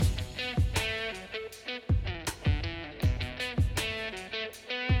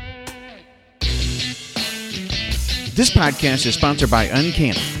This podcast is sponsored by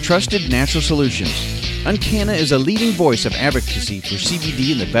Uncana, trusted natural solutions. Uncana is a leading voice of advocacy for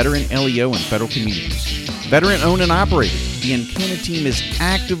CBD in the veteran, LEO, and federal communities. Veteran-owned and operated, the Uncana team is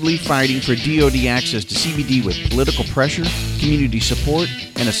actively fighting for DoD access to CBD with political pressure, community support,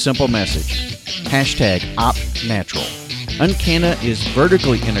 and a simple message. #OpNatural. Uncana is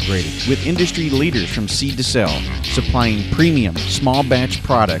vertically integrated with industry leaders from seed to sell, supplying premium, small batch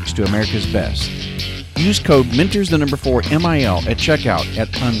products to America's best. Use code MENTORS4MIL at checkout at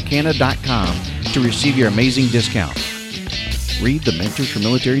uncana.com to receive your amazing discount. Read the Mentors for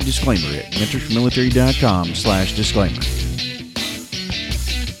Military disclaimer at mentorsformilitary.com/disclaimer.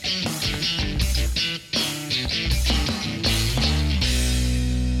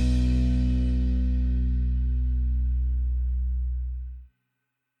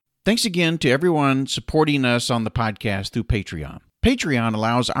 Thanks again to everyone supporting us on the podcast through Patreon. Patreon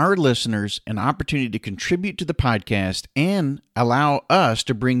allows our listeners an opportunity to contribute to the podcast and allow us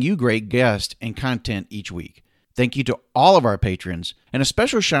to bring you great guests and content each week. Thank you to all of our patrons, and a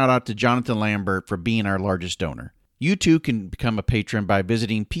special shout out to Jonathan Lambert for being our largest donor. You too can become a patron by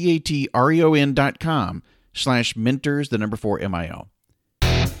visiting patreon.com/mentors4mil.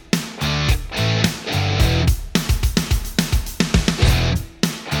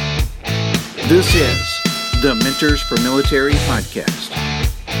 This is the Mentors for Military podcast.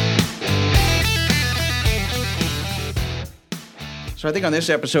 So I think on this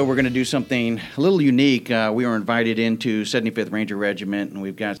episode we're going to do something a little unique. We were invited into 75th Ranger Regiment, and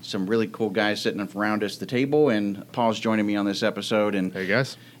we've got some really cool guys sitting around us at the table, and Paul's joining me on this episode. And hey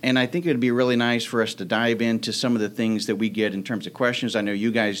guys. And I think it would be really nice for us to dive into some of the things that we get in terms of questions. I know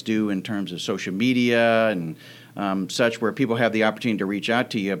you guys do in terms of social media and such, where people have the opportunity to reach out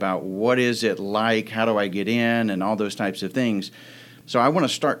to you about what is it like, how do I get in, and all those types of things. So I want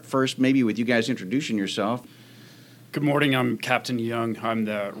to start first maybe with you guys introducing yourself. Good morning. I'm Captain Young. I'm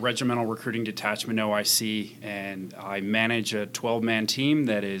the Regimental Recruiting Detachment OIC, and I manage a 12-man team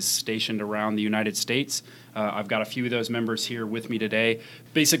that is stationed around the United States. I've got a few of those members here with me today.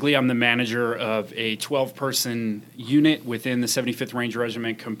 Basically, I'm the manager of a 12-person unit within the 75th Ranger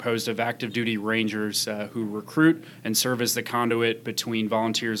Regiment composed of active duty Rangers who recruit and serve as the conduit between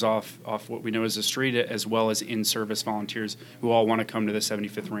volunteers off what we know as the street, as well as in-service volunteers who all want to come to the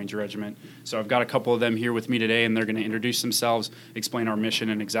 75th Ranger Regiment. So I've got a couple of them here with me today, and they're going to introduce themselves, explain our mission,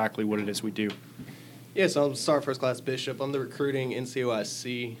 and exactly what it is we do. Yeah, so I'm Sergeant First Class Bishop. I'm the recruiting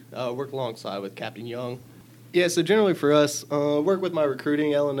NCOIC. Work alongside with Captain Young. Yeah, so generally for us, work with my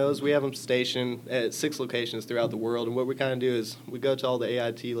recruiting LNOs. We have them stationed at 6 locations throughout the world, and what we kind of do is we go to all the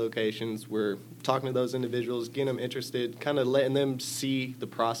AIT locations. We're talking to those individuals, getting them interested, kind of letting them see the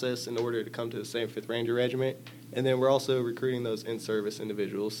process in order to come to the 75th Ranger Regiment, and then we're also recruiting those in-service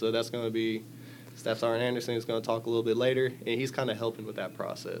individuals. So that's going to be Staff Sergeant Anderson is going to talk a little bit later, and he's kind of helping with that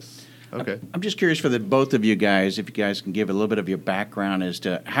process. Okay. I'm just curious for the both of you guys, if you guys can give a little bit of your background as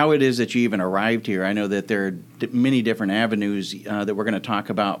to how it is that you even arrived here. I know that there are many different avenues that we're going to talk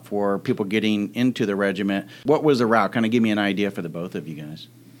about for people getting into the regiment. What was the route? Kind of give me an idea for the both of you guys.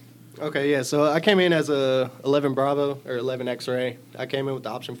 Okay, yeah, so I came in as a 11 Bravo or 11 X-Ray. I came in with the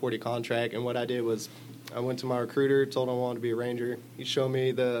Option 40 contract, and what I did was I went to my recruiter, told him I wanted to be a Ranger. He showed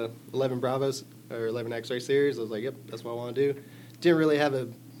me the 11 Bravos or 11 X-Ray series. I was like, yep, that's what I want to do. Didn't really have a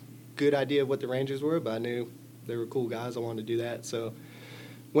good idea of what the Rangers were, but I knew they were cool guys. I wanted to do that, so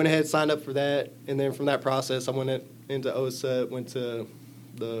went ahead, signed up for that, and then from that process, I went into OSA, went to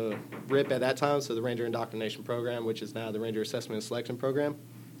the RIP at that time, so the Ranger Indoctrination Program, which is now the Ranger Assessment and Selection Program.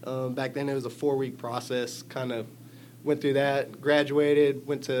 Back then, it was a 4-week process. Kind of went through that, graduated,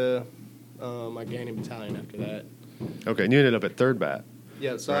 went to my Gaining Battalion after that. Okay, and you ended up at 3rd Bat.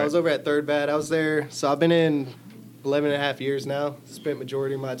 Yeah, so right. I was over at 3rd Bat. I was there, so I've been in 11 and a half years now. Spent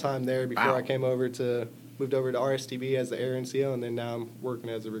majority of my time there before I moved over to RSTB as the Air NCO, and then now I'm working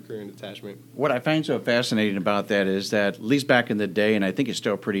as a recruiting detachment. What I find so fascinating about that is that, at least back in the day, and I think it's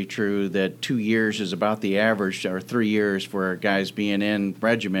still pretty true, that 2 years is about the average, or 3 years for guys being in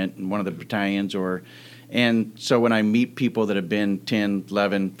regiment in one of the battalions. And so when I meet people that have been 10,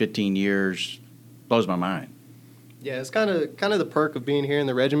 11, 15 years, blows my mind. Yeah, it's kind of the perk of being here in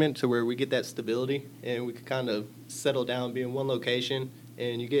the regiment, to where we get that stability and we can kind of settle down, be in one location,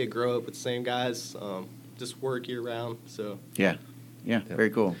 and you get to grow up with the same guys, just work year round. So yeah,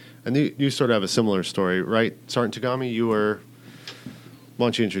 very cool. And you sort of have a similar story, right, Sergeant Tagami? Why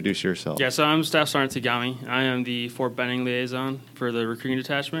don't you introduce yourself? Yeah, so I'm Staff Sergeant Tagami. I am the Fort Benning liaison for the recruiting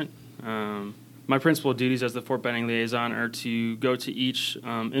detachment. My principal duties as the Fort Benning liaison are to go to each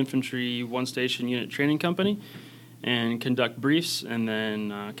infantry one-station unit training company and conduct briefs, and then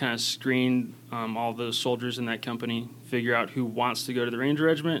kind of screen all those soldiers in that company, figure out who wants to go to the Ranger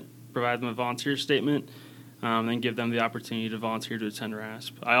Regiment, provide them a volunteer statement, then give them the opportunity to volunteer to attend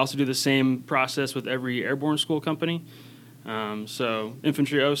RASP. I also do the same process with every airborne school company. So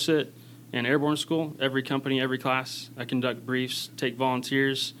infantry OSIT and airborne school, every company, every class, I conduct briefs, take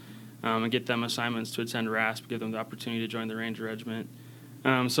volunteers, and get them assignments to attend RASP, give them the opportunity to join the Ranger Regiment.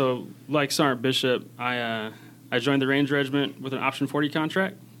 So like Sergeant Bishop, I joined the Ranger Regiment with an Option 40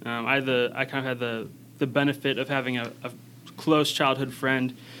 contract. I kind of had the benefit of having a close childhood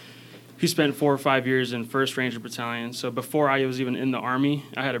friend who spent 4 or 5 years in 1st Ranger Battalion. So before I was even in the Army,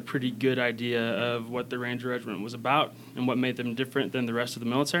 I had a pretty good idea of what the Ranger Regiment was about and what made them different than the rest of the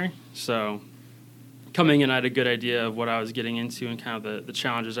military. So coming in, I had a good idea of what I was getting into and kind of the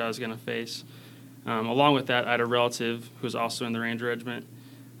challenges I was going to face. Along with that, I had a relative who was also in the Ranger Regiment.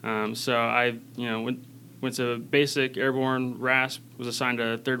 So I went to basic airborne RASP, was assigned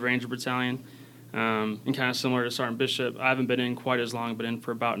to 3rd Ranger Battalion. And kind of similar to Sergeant Bishop, I haven't been in quite as long, but in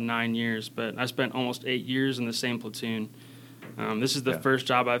for about 9 years. But I spent almost 8 years in the same platoon. This is the first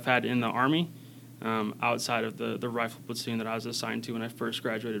job I've had in the Army outside of the rifle platoon that I was assigned to when I first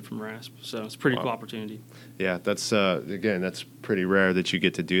graduated from RASP. So it's a pretty cool opportunity. Yeah, that's again, that's pretty rare that you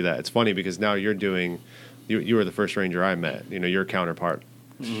get to do that. It's funny because now you're doing, you were the first Ranger I met. Your counterpart,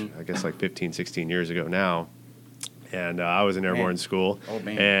 I guess like 15, 16 years ago now. And I was in airborne school,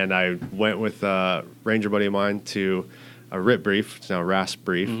 and I went with a Ranger buddy of mine to a RIP brief, it's now a RASP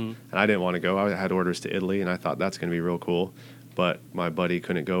brief, and I didn't want to go. I had orders to Italy, and I thought that's going to be real cool. But my buddy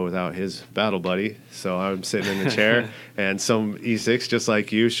couldn't go without his battle buddy, so I'm sitting in the chair, and some E6, just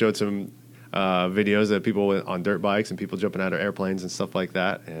like you, showed some videos of people on dirt bikes and people jumping out of airplanes and stuff like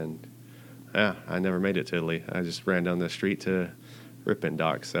that. And yeah, I never made it to Italy. I just ran down the street to Ripon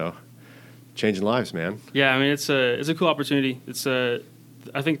Dock, so... Changing lives, man. Yeah, I mean, it's a cool opportunity.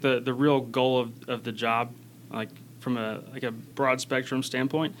 I think the real goal of the job, like from a broad spectrum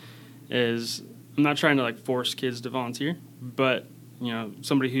standpoint, is I'm not trying to like force kids to volunteer, but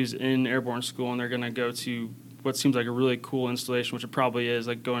somebody who's in airborne school and they're going to go to what seems like a really cool installation, which it probably is,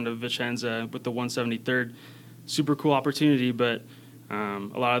 like going to Vicenza with the 173rd, super cool opportunity, but a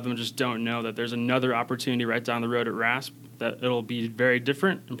lot of them just don't know that there's another opportunity right down the road at RASP that it'll be very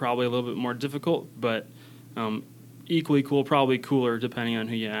different and probably a little bit more difficult, but equally cool, probably cooler depending on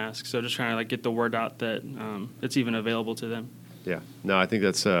who you ask. So just trying to get the word out that it's even available to them. Yeah, no, I think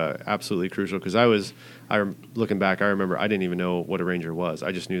that's absolutely crucial because looking back, I remember I didn't even know what a Ranger was.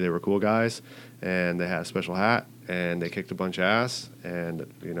 I just knew they were cool guys, and they had a special hat, and they kicked a bunch of ass,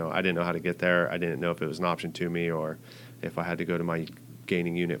 and I didn't know how to get there. I didn't know if it was an option to me or if I had to go to my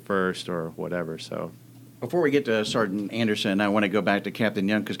gaining unit first or whatever. So. Before we get to Sergeant Anderson, I want to go back to Captain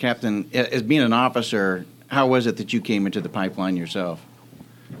Young because Captain, as being an officer, how was it that you came into the pipeline yourself?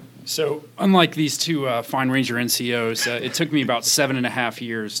 So, unlike these two fine Ranger NCOs, it took me about 7.5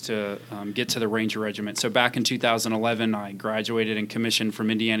 years to get to the Ranger Regiment. So, back in 2011, I graduated and commissioned from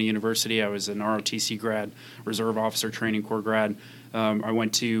Indiana University. I was an ROTC grad, Reserve Officer Training Corps grad. I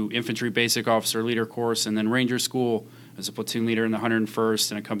went to Infantry Basic Officer Leader course and then Ranger School as a platoon leader in the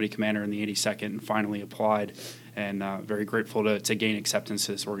 101st and a company commander in the 82nd, and finally applied. And very grateful to gain acceptance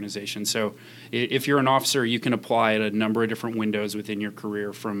to this organization. So if you're an officer, you can apply at a number of different windows within your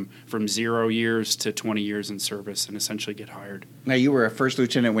career from 0 years to 20 years in service and essentially get hired. Now, you were a first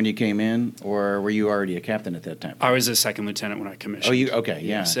lieutenant when you came in, or were you already a captain at that time? I was a second lieutenant when I commissioned. Oh, you okay,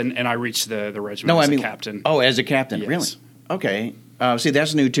 yeah. Yes, and I reached the regiment as a captain. Oh, as a captain, yes. Really? Okay. See,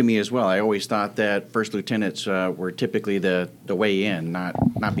 that's new to me as well. I always thought that first lieutenants were typically the way in, not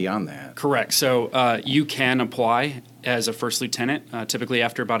beyond that. Correct. So you can apply as a first lieutenant, typically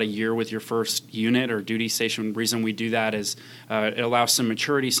after about a year with your first unit or duty station. The reason we do that is it allows some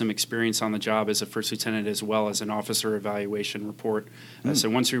maturity, some experience on the job as a first lieutenant, as well as an officer evaluation report. So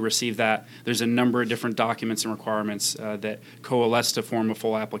once we receive that, there's a number of different documents and requirements that coalesce to form a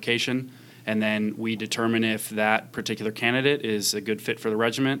full application. And then we determine if that particular candidate is a good fit for the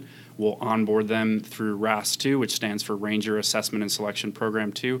regiment. We'll onboard them through RAS-2, which stands for Ranger Assessment and Selection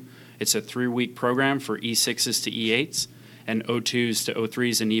Program 2. It's a 3-week program for E6s to E8s and O2s to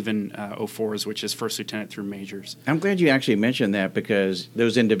O3s and even O4s, which is first lieutenant through majors. I'm glad you actually mentioned that because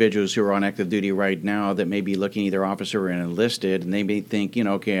those individuals who are on active duty right now that may be looking either officer or enlisted, and they may think,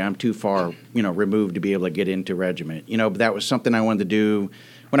 okay, I'm too far, removed to be able to get into regiment. But that was something I wanted to do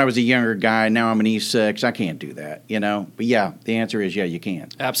when I was a younger guy. Now I'm an E6. I can't do that, you know. But yeah, the answer is yeah, you can.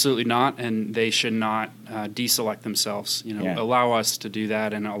 Absolutely not, and they should not deselect themselves. You know, allow us to do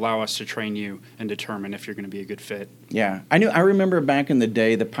that and allow us to train you and determine if you're going to be a good fit. Yeah, I remember back in the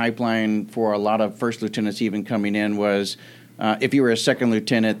day, the pipeline for a lot of first lieutenants even coming in was, if you were a second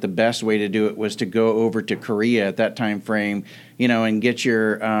lieutenant, the best way to do it was to go over to Korea at that time frame, you know, and get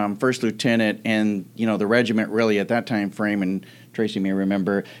your first lieutenant and, you know, the regiment really at that time frame, and Tracy may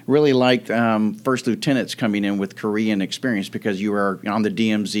remember, really liked first lieutenants coming in with Korean experience because you were on the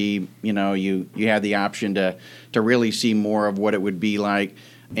DMZ, you know, you had the option to really see more of what it would be like.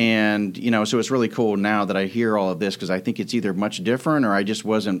 And, you know, so it's really cool now that I hear all of this because I think it's either much different or I just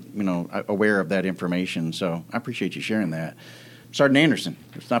wasn't, you know, aware of that information. So I appreciate you sharing that. Sergeant Anderson,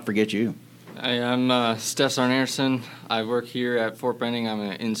 let's not forget you. Hi, I'm Staff Sergeant Anderson. I work here at Fort Benning. I'm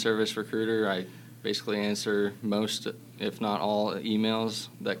an in-service recruiter. I basically answer most, if not all, emails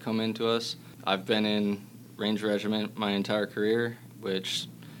that come into us. I've been in Ranger Regiment my entire career, which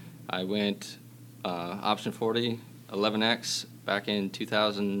I went Option 40, 11X, back in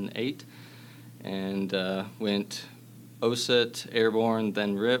 2008, and went OSUT, Airborne,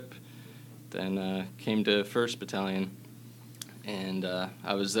 then RIP, then came to 1st Battalion. And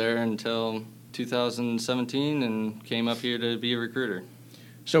I was there until 2017 and came up here to be a recruiter.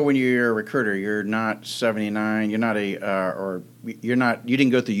 So when you're a recruiter, you're not 79, you're not you didn't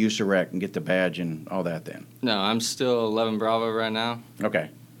go through USAREC and get the badge and all that then? No, I'm still 11 Bravo right now.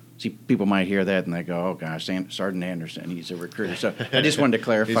 Okay. See, people might hear that and they go, oh, gosh, Sergeant Anderson, he's a recruiter. So I just wanted to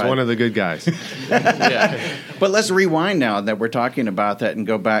clarify. He's one of the good guys. Yeah. But let's rewind now that we're talking about that and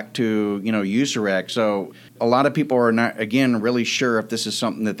go back to, you know, USAREC. So a lot of people are not, again, really sure if this is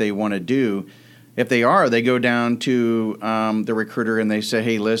something that they want to do. If they are, they go down to the recruiter and they say,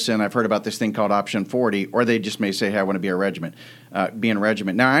 hey, listen, I've heard about this thing called Option 40, or they just may say, hey, I want to be a regiment, be in a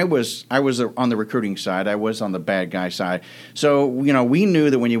regiment. Now, I was on the recruiting side. I was on the bad guy side. So, you know, we knew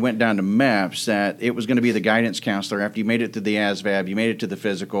that when you went down to MEPS that it was going to be the guidance counselor. After you made it to the ASVAB, you made it to the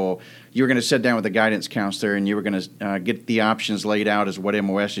physical, you were going to sit down with the guidance counselor and you were going to get the options laid out as what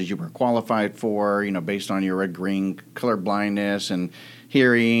MOSs you were qualified for, you know, based on your red-green color blindness and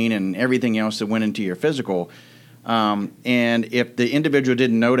hearing and everything else that went into your physical. And if the individual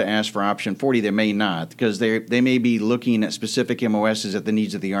didn't know to ask for Option 40, they may not, because they may be looking at specific MOSs at the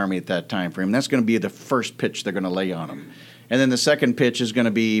needs of the Army at that time frame. That's going to be the first pitch they're going to lay on them. And then the second pitch is going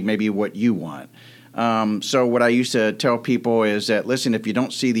to be maybe what you want. So what I used to tell people is that, listen, if you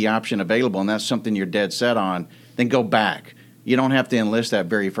don't see the option available and that's something you're dead set on, then go back. You don't have to enlist that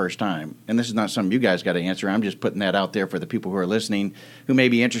very first time. And this is not something you guys got to answer. I'm just putting that out there for the people who are listening who may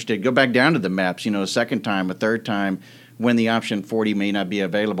be interested. Go back down to the maps, you know, a second time, a third time, when the Option 40 may not be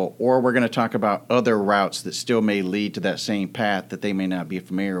available. Or we're going to talk about other routes that still may lead to that same path that they may not be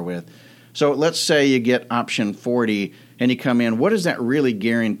familiar with. So let's say you get Option 40 and you come in. What does that really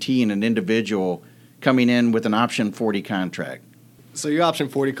guarantee in an individual coming in with an Option 40 contract? So your Option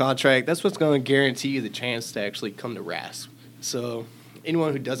 40 contract, that's what's going to guarantee you the chance to actually come to RASP. So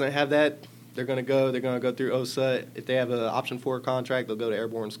anyone who doesn't have that, they're going to go through OSUT. If they have an Option 4 contract, they'll go to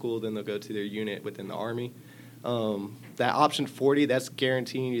Airborne School, then they'll go to their unit within the Army. That Option 40, that's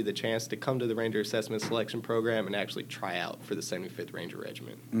guaranteeing you the chance to come to the Ranger Assessment Selection Program and actually try out for the 75th Ranger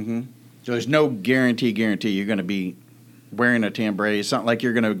Regiment. Mm-hmm. So there's no guarantee you're going to be wearing a tambourine. It's not like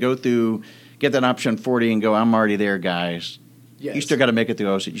you're going to go through, get that Option 40 and go, I'm already there, guys. Yes. You still got to make it through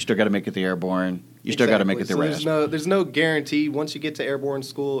OSUT. You still got to make it through Airborne. You still got to make it through RASP. There's no guarantee once you get to Airborne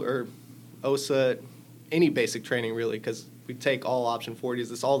School or OSUT, any basic training really, because we take all Option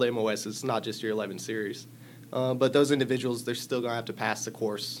 40s. It's all the MOS. It's not just your 11 series. But those individuals, they're still going to have to pass the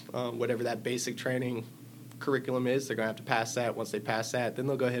course. Whatever that basic training curriculum is, they're going to have to pass that. Once they pass that, then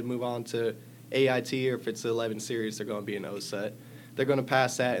they'll go ahead and move on to AIT, or if it's the 11 series, they're going to be in OSUT. They're going to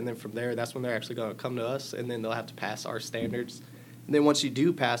pass that, and then from there, that's when they're actually going to come to us, and then they'll have to pass our standards. And then once you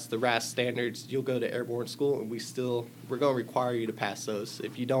do pass the RAS standards, you'll go to Airborne School, and we're going to require you to pass those.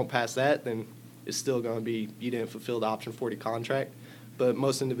 If you don't pass that, then it's still going to be you didn't fulfill the Option 40 contract. But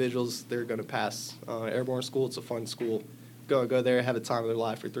most individuals, they're going to pass Airborne School. It's a fun school. Go there, have the time of their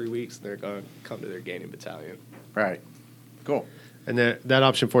life for 3 weeks, and they're going to come to their gaining battalion. Right. Cool. And that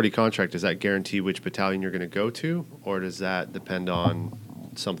Option 40 contract, does that guarantee which battalion you're going to go to, or does that depend on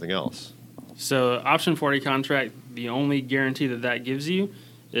something else? So Option 40 contract, the only guarantee that gives you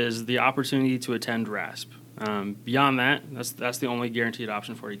is the opportunity to attend RASP. Beyond that, that's the only guarantee that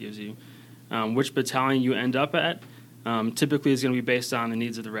Option 40 gives you. Which battalion you end up at typically is going to be based on the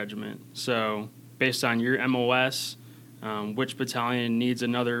needs of the regiment. So based on your MOS, which battalion needs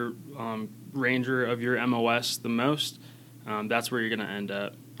another ranger of your MOS the most, that's where you're going to end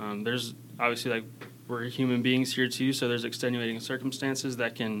up. There's obviously, like, we're human beings here too, so there's extenuating circumstances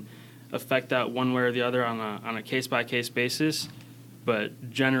that can affect that one way or the other on a case-by-case basis. But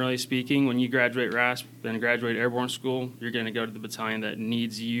generally speaking, when you graduate RASP and graduate airborne school, you're going to go to the battalion that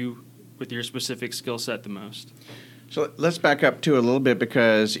needs you with your specific skill set the most. So let's back up to a little bit,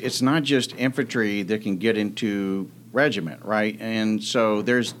 because it's not just infantry that can get into regiment, right? And so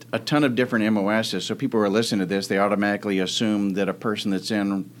there's a ton of different MOSs. So people who are listening to this, they automatically assume that a person that's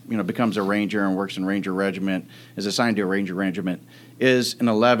in, becomes a ranger and works in Ranger Regiment, is assigned to a Ranger Regiment, is an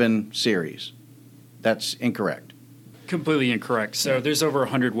 11 series. That's incorrect. Completely incorrect. So there's over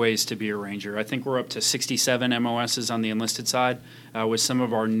 100 ways to be a ranger. I think we're up to 67 MOSs on the enlisted side, with some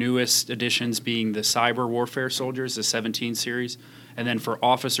of our newest additions being the cyber warfare soldiers, the 17 series. And then for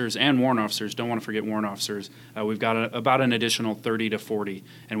officers and warrant officers, don't want to forget warrant officers, we've got about an additional 30 to 40.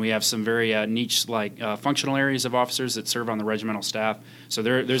 And we have some very niche, functional areas of officers that serve on the regimental staff. So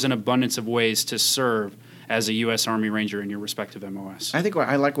there's an abundance of ways to serve as a U.S. Army Ranger in your respective MOS. I think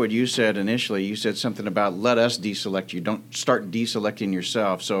I like what you said initially. You said something about let us deselect you. Don't start deselecting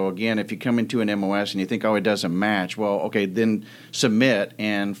yourself. So, again, if you come into an MOS and you think, it doesn't match, well, okay, then submit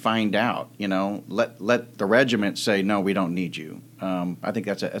and find out. Let the regiment say, no, we don't need you. I think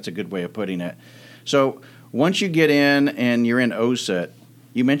that's a good way of putting it. So once you get in and you're in OSIT,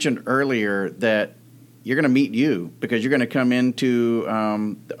 you mentioned earlier that you're going to meet you, because you're going to come into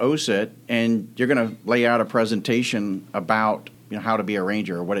the OSIT and you're going to lay out a presentation about how to be a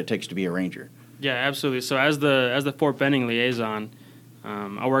ranger or what it takes to be a ranger. Yeah, absolutely. So as the Fort Benning liaison,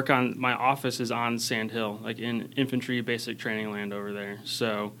 my office is on Sand Hill, like in infantry basic training land over there.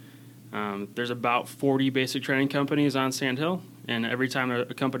 So there's about 40 basic training companies on Sand Hill, and every time a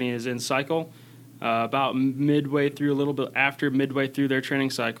company is in cycle, about midway through, a little bit after midway through their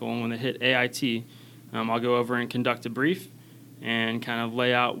training cycle, and when they hit AIT, I'll go over and conduct a brief and kind of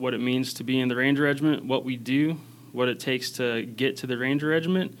lay out what it means to be in the Ranger Regiment, what we do, what it takes to get to the Ranger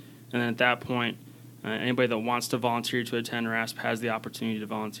Regiment, and then at that point, anybody that wants to volunteer to attend RASP has the opportunity to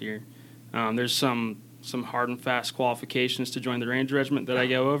volunteer. There's some hard and fast qualifications to join the Ranger Regiment that I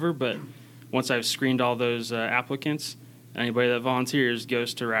go over, but once I've screened all those applicants, anybody that volunteers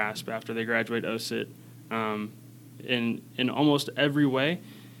goes to RASP after they graduate OSIT. In almost every way,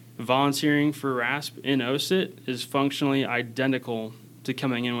 volunteering for RASP in OSIT is functionally identical to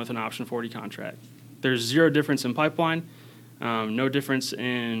coming in with an Option 40 contract. There's zero difference in pipeline, no difference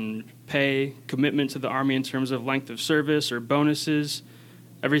in pay, commitment to the Army in terms of length of service or bonuses.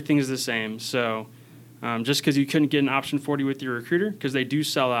 Everything is the same. So just because you couldn't get an Option 40 with your recruiter, because they do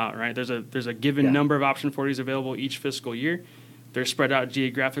sell out, right? There's a given number of Option 40s available each fiscal year. They're spread out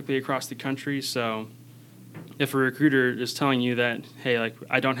geographically across the country, so if a recruiter is telling you that, hey,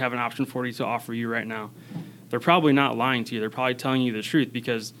 I don't have an Option 40 to offer you right now, they're probably not lying to you. They're probably telling you the truth,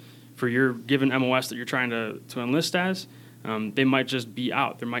 because for your given MOS that you're trying to enlist as, they might just be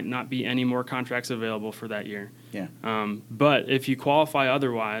out. There might not be any more contracts available for that year. Yeah. But if you qualify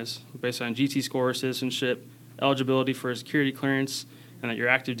otherwise, based on GT score, citizenship, eligibility for a security clearance, and that you're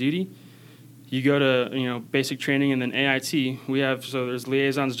active duty, you go to basic training and then AIT. There's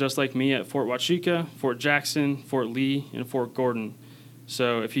liaisons just like me at Fort Huachuca, Fort Jackson, Fort Lee, and Fort Gordon.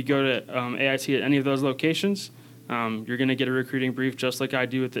 So if you go to AIT at any of those locations, you're going to get a recruiting brief just like I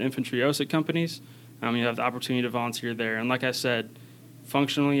do with the infantry OSIT companies. You have the opportunity to volunteer there. And like I said,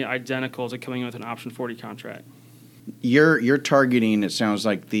 functionally identical to coming in with an Option 40 contract. You're targeting, it sounds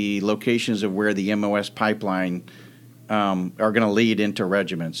like, the locations of where the MOS pipeline are going to lead into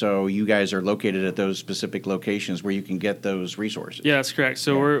regiment. So you guys are located at those specific locations where you can get those resources. Yeah, that's correct.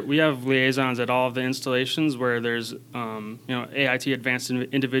 So we have liaisons at all of the installations where there's AIT advanced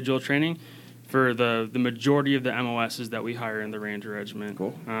individual training for the majority of the MOSs that we hire in the Ranger Regiment.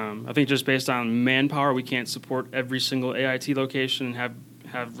 Cool. I think just based on manpower, we can't support every single AIT location and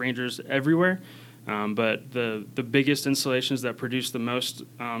have Rangers everywhere. But the biggest installations that produce the most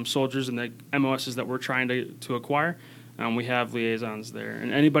soldiers and the MOSs that we're trying to acquire, we have liaisons there.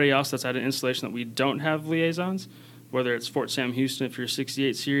 And anybody else that's at an installation that we don't have liaisons, whether it's Fort Sam Houston if you're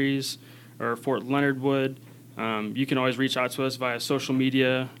 68 series or Fort Leonard Wood, you can always reach out to us via social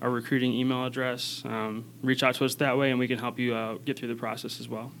media, our recruiting email address. Reach out to us that way, and we can help you get through the process as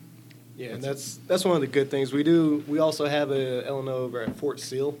well. Yeah, and that's one of the good things we do. We also have a LNO over at Fort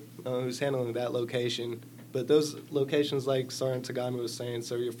Seal who's handling that location. But those locations, like Sergeant Tagami was saying,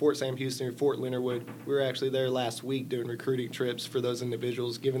 so your Fort Sam Houston, your Fort Leonard Wood, we were actually there last week doing recruiting trips for those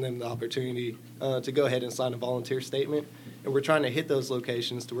individuals, giving them the opportunity to go ahead and sign a volunteer statement. And we're trying to hit those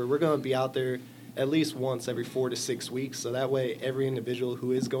locations to where we're going to be out there at least once every 4 to 6 weeks. So that way every individual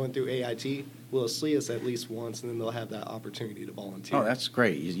who is going through AIT will see us at least once, and then they'll have that opportunity to volunteer. Oh, that's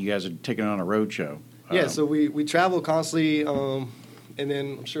great. You guys are taking on a road show. Yeah, so we travel constantly, and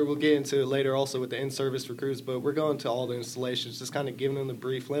then I'm sure we'll get into it later also with the in-service recruits, but we're going to all the installations, just kind of giving them the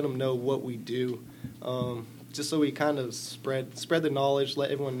brief, letting them know what we do, just so we kind of spread the knowledge,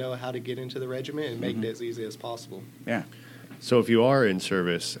 let everyone know how to get into the regiment and make it as easy as possible. Yeah. So if you are in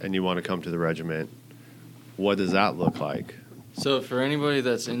service and you want to come to the regiment, what does that look like? So for anybody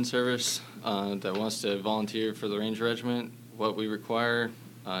that's in service that wants to volunteer for the Ranger Regiment, what we require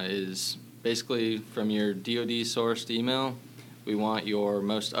is basically from your DoD sourced email, we want your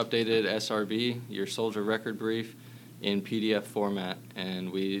most updated SRB, your soldier record brief, in PDF format.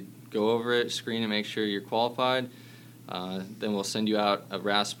 And we go over it, screen and make sure you're qualified. Then we'll send you out a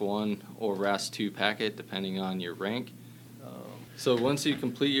RASP 1 or RASP 2 packet, depending on your rank. So once you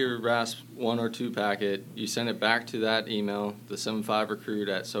complete your RASP 1 or 2 packet, you send it back to that email, the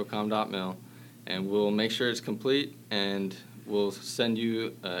 75recruit@socom.mil, and we'll make sure it's complete, and we'll send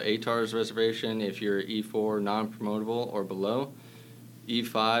you ATARS reservation if you're E4 non-promotable or below.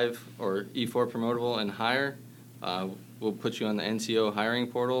 E5 or E4 promotable and higher, we'll put you on the NCO hiring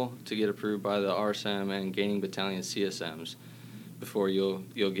portal to get approved by the RSM and Gaining Battalion CSMs before you'll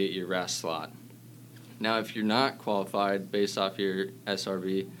get your RAS slot. Now, if you're not qualified based off your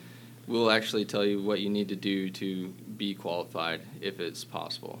SRB, we'll actually tell you what you need to do to be qualified if it's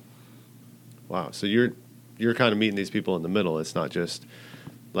possible. Wow. So you're kind of meeting these people in the middle. It's not just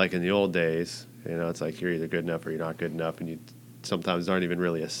like in the old days, it's like you're either good enough or you're not good enough, and you sometimes aren't even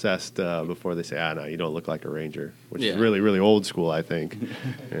really assessed before they say, no, you don't look like a Ranger, which is really, really old school, I think,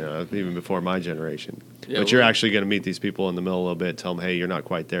 even before my generation. Yeah, but you're actually going to meet these people in the middle a little bit, tell them, hey, you're not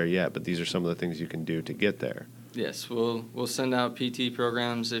quite there yet, but these are some of the things you can do to get there. Yes, we'll send out PT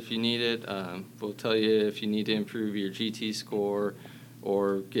programs if you need it. We'll tell you if you need to improve your GT score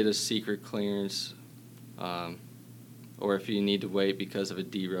or get a secret clearance, or if you need to wait because of a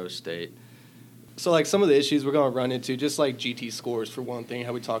DRO state. So, like, some of the issues we're going to run into, just like GT scores, for one thing,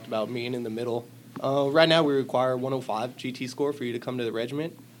 how we talked about meeting in the middle. Right now, we require 105 GT score for you to come to the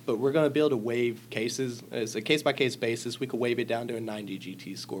regiment, but we're going to be able to waive cases. It's a case-by-case basis. We could waive it down to a 90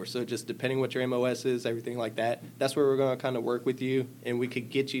 GT score. So just depending what your MOS is, everything like that, that's where we're going to kind of work with you, and we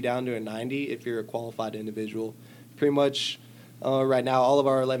could get you down to a 90 if you're a qualified individual. Pretty much right now, all of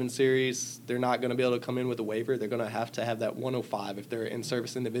our 11 series, they're not going to be able to come in with a waiver. They're going to have that 105 if they're an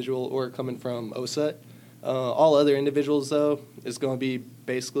in-service individual or coming from OSUT. All other individuals, though, is going to be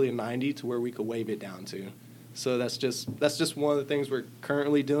basically a 90 to where we could waive it down to. So that's just one of the things we're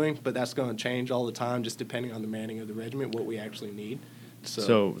currently doing, but that's going to change all the time just depending on the manning of the regiment, what we actually need.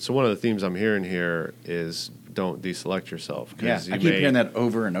 So one of the themes I'm hearing here is don't deselect yourself. Yeah, I keep hearing that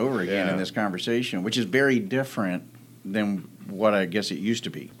over and over again in this conversation, which is very different than what I guess it used to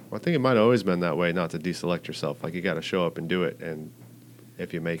be. Well, I think it might have always been that way, not to deselect yourself. Like, you got to show up and do it, and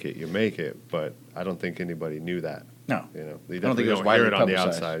if you make it, you make it. But I don't think anybody knew that. No. You I don't think it was widely hear it on the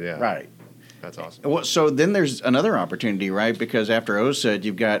publicized. outside. Yeah. Right. That's awesome. Well, so then there's another opportunity, right? Because after OSUD,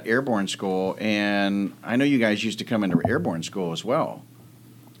 you've got airborne school, and I know you guys used to come into airborne school as well.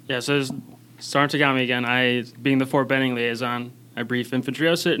 Yeah, so Sergeant Tagami again. I, being the Fort Benning liaison, I brief infantry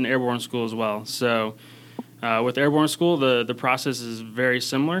OSUT and airborne school as well. So with airborne school, the process is very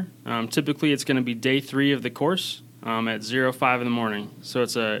similar. Typically, it's going to be day 3 of the course at 05 in the morning. So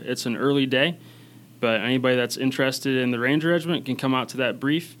it's an early day, but anybody that's interested in the Ranger Regiment can come out to that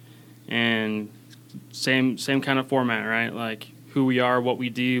brief, and same kind of format, right? Like who we are, what we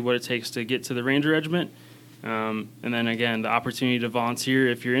do, what it takes to get to the Ranger Regiment, and then again the opportunity to volunteer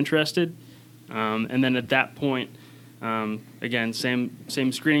if you're interested, and then at that point. Again,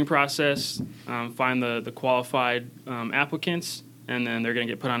 same screening process, find the qualified applicants, and then they're going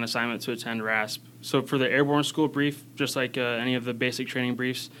to get put on assignment to attend RASP. So for the airborne school brief, just like any of the basic training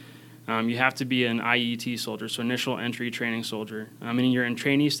briefs, you have to be an IET soldier, so initial entry training soldier. Meaning you're in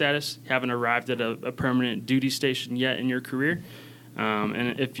trainee status, haven't arrived at a permanent duty station yet in your career.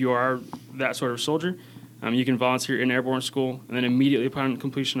 And if you are that sort of soldier, you can volunteer in airborne school, and then immediately upon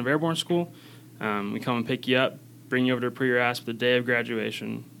completion of airborne school, we come and pick you up, bring you over to pre-RASP the day of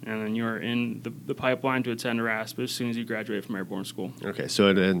graduation, and then you're in the pipeline to attend RASP as soon as you graduate from airborne school. Okay,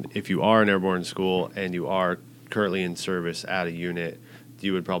 so then if you are in airborne school and you are currently in service at a unit,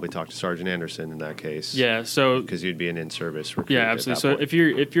 you would probably talk to Sergeant Anderson in that case. Yeah, so because you'd be an in-service recruit. Yeah, absolutely. So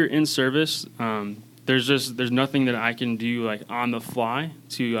if you're in service, there's nothing that I can do like on the fly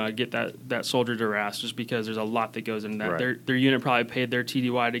to get that soldier to RASP, just because there's a lot that goes into that. Right. Their unit probably paid their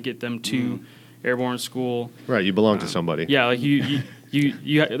TDY to get them to airborne school. Right, you belong to somebody. Yeah, like you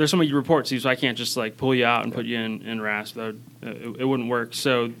there's somebody you report to, so I can't just like pull you out and put you in RASP. It wouldn't work.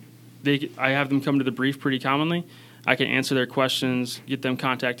 So I have them come to the brief pretty commonly. I can answer their questions, get them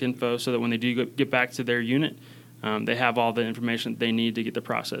contact info so that when they do get back to their unit, they have all the information they need to get the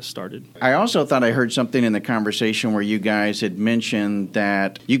process started. I also thought I heard something in the conversation where you guys had mentioned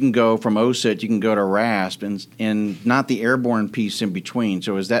that you can go from OSIT, you can go to RASP, and not the airborne piece in between.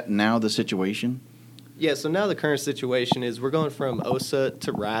 So is that now the situation? Yeah, so now the current situation is we're going from OSA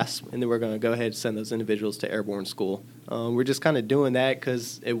to RASP, and then we're going to go ahead and send those individuals to airborne school. We're just kind of doing that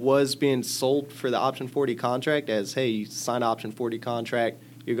because it was being sold for the Option 40 contract as, hey, you sign an Option 40 contract,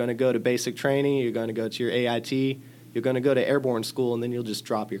 you're going to go to basic training, you're going to go to your AIT, you're going to go to airborne school, and then you'll just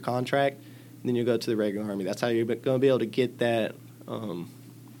drop your contract, and then you'll go to the regular Army. That's how you're going to be able to get that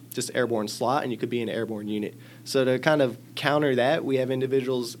just airborne slot, and you could be in an airborne unit. So to kind of counter that, we have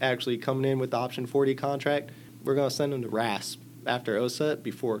individuals actually coming in with the Option 40 contract. We're going to send them to RASP after OSUT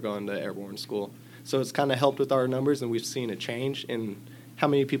before going to airborne school. So it's kind of helped with our numbers, and we've seen a change in how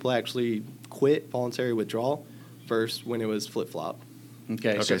many people actually quit voluntary withdrawal versus when it was flip-flop.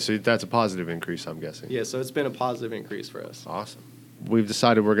 Okay, So that's a positive increase, I'm guessing. Yeah, so it's been a positive increase for us. Awesome. We've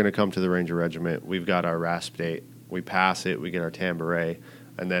decided we're going to come to the Ranger Regiment. We've got our RASP date. We pass it. We get our Tambouré.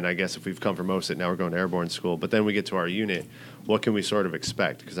 And then I guess if we've come from OSIT, now we're going to airborne school. But then we get to our unit. What can we sort of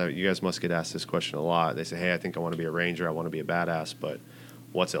expect? Because you guys must get asked this question a lot. They say, hey, I think I want to be a Ranger. I want to be a badass. But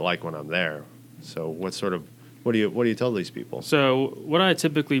what's it like when I'm there? So what do you tell these people? So what I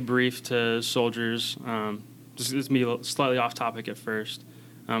typically brief to soldiers, this is me slightly off topic at first,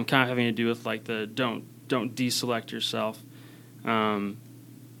 kind of having to do with like the don't deselect yourself. The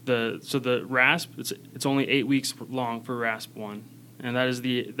RASP, it's only 8 weeks long for RASP 1. And that is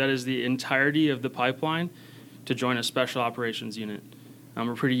the entirety of the pipeline to join a special operations unit.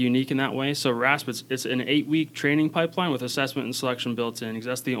 We're pretty unique in that way. So RASP, it's an 8-week training pipeline with assessment and selection built in, because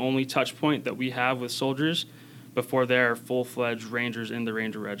that's the only touch point that we have with soldiers before they're full-fledged Rangers in the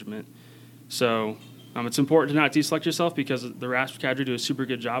Ranger Regiment. So it's important to not deselect yourself, because the RASP cadre do a super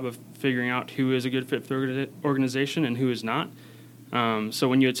good job of figuring out who is a good fit for the organization and who is not. So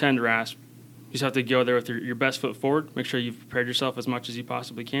when you attend RASP, you just have to go there with your best foot forward, make sure you've prepared yourself as much as you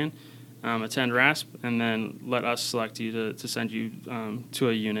possibly can, attend RASP, and then let us select you to send you to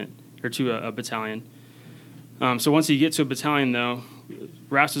a unit or to a battalion. So once you get to a battalion, though,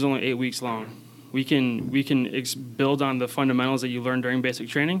 RASP is only 8 weeks long. We can build on the fundamentals that you learned during basic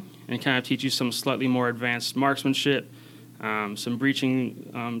training and kind of teach you some slightly more advanced marksmanship, some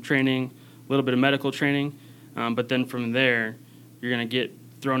breaching training, a little bit of medical training, but then from there, you're going to get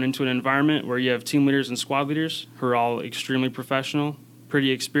thrown into an environment where you have team leaders and squad leaders who are all extremely professional, pretty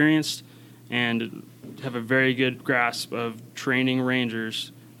experienced, and have a very good grasp of training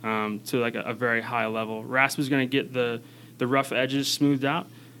Rangers to like a very high level. RASP is going to get the rough edges smoothed out,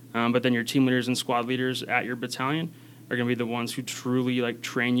 but then your team leaders and squad leaders at your battalion are going to be the ones who truly like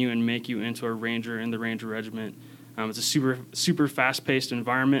train you and make you into a Ranger in the Ranger Regiment. It's a super fast-paced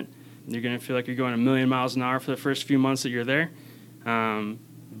environment. You're going to feel like you're going a million miles an hour for the first few months that you're there.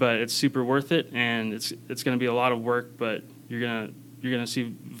 But it's super worth it, and it's going to be a lot of work, but you're gonna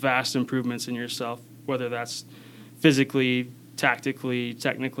see vast improvements in yourself, whether that's physically, tactically,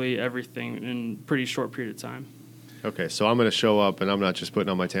 technically, everything in a pretty short period of time. Okay, so I'm going to show up, and I'm not just putting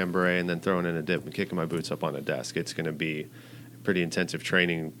on my Tambouré and then throwing in a dip and kicking my boots up on a desk. It's going to be a pretty intensive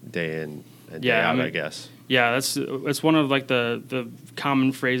training day in and day out, I guess. Yeah, that's one of like the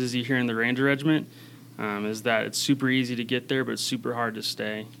common phrases you hear in the Ranger Regiment. Is that it's super easy to get there, but it's super hard to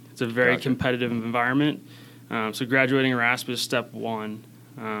stay. It's a very competitive environment. So graduating RASP is step one.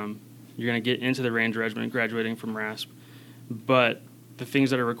 You're going to get into the Ranger Regiment graduating from RASP. But the things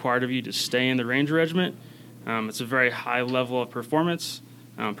that are required of you to stay in the Ranger Regiment, it's a very high level of performance,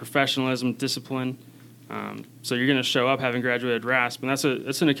 professionalism, discipline. So you're going to show up having graduated RASP, and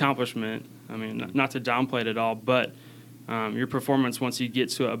that's an accomplishment. I mean, not to downplay it at all, but your performance once you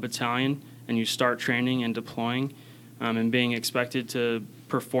get to a battalion and you start training and deploying and being expected to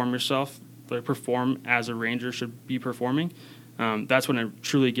perform as a Ranger should be performing, that's when it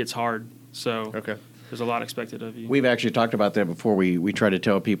truly gets hard. So there's a lot expected of you. We've actually talked about that before. We try to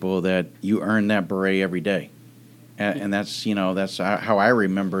tell people that you earn that beret every day. And that's how I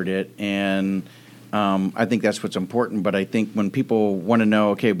remembered it. And I think that's what's important. But I think when people want to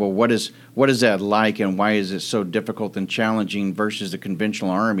know, okay, well, what is that like, and why is it so difficult and challenging versus the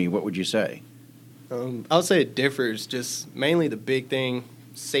conventional Army? What would you say? I would say it differs. Just mainly the big thing,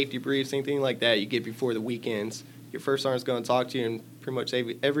 safety briefs, anything like that you get before the weekends. Your first sergeant's going to talk to you in pretty much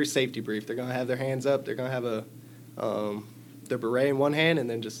every safety brief. They're going to have their hands up. They're going to have their beret in one hand and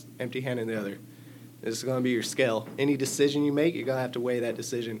then just empty hand in the other. This is going to be your scale. Any decision you make, you're going to have to weigh that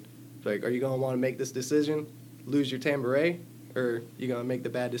decision. Like, are you going to want to make this decision, lose your Tambouré, or you're going to make the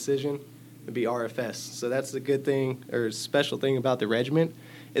bad decision, it'd be RFS. So that's the good thing or special thing about the regiment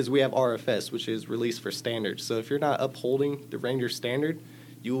is we have RFS, which is release for standards. So if you're not upholding the Ranger standard,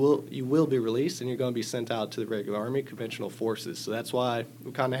 you will be released and you're going to be sent out to the regular Army conventional forces. So that's why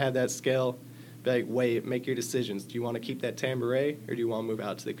we kind of have that scale. Like, make your decisions. Do you want to keep that tan beret or do you want to move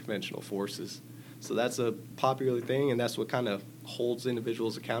out to the conventional forces? So that's a popular thing, and that's what kind of holds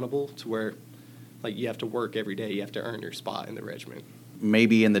individuals accountable to where, like, you have to work every day. You have to earn your spot in the regiment.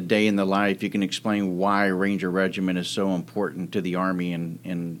 Maybe in the day in the life, you can explain why Ranger Regiment is so important to the Army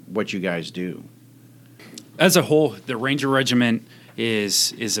and what you guys do. As a whole, the Ranger Regiment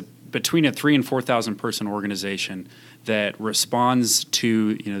is between a 3,000 and 4,000 person organization that responds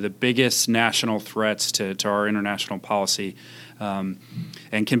to the biggest national threats to our international policy,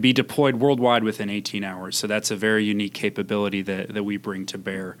 and can be deployed worldwide within 18 hours. So that's a very unique capability that we bring to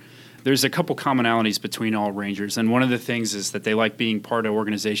bear. There's a couple commonalities between all Rangers, and one of the things is that they like being part of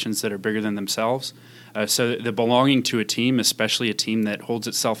organizations that are bigger than themselves. So the belonging to a team, especially a team that holds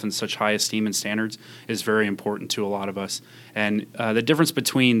itself in such high esteem and standards, is very important to a lot of us. And the difference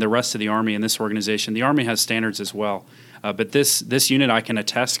between the rest of the Army and this organization, the Army has standards as well. But this unit, I can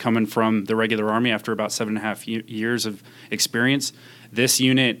attest, coming from the regular Army after about 7.5 years of experience, this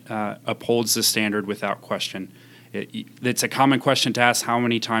unit upholds the standard without question. It's a common question to ask, how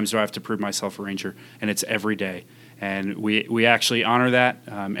many times do I have to prove myself a Ranger? And it's every day. And we actually honor that.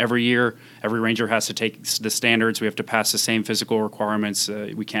 Every year, every Ranger has to take the standards. We have to pass the same physical requirements.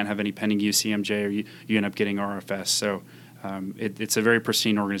 We can't have any pending UCMJ, or you end up getting RFS. So it's a very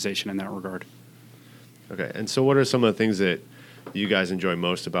pristine organization in that regard. Okay, and so what are some of the things that you guys enjoy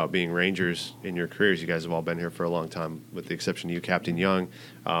most about being Rangers in your careers? You guys have all been here for a long time, with the exception of you, Captain Young,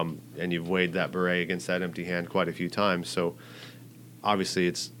 and you've weighed that beret against that empty hand quite a few times. So obviously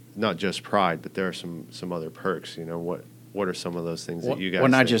it's not just pride, but there are some other perks. What are some of those things that you guys Well,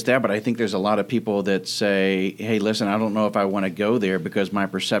 not think? just that, but I think there's a lot of people that say, hey, listen, I don't know if I want to go there because my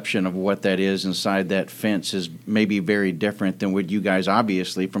perception of what that is inside that fence is maybe very different than what you guys,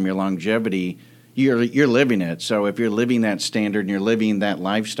 obviously, from your longevity, you're living it. So if you're living that standard and you're living that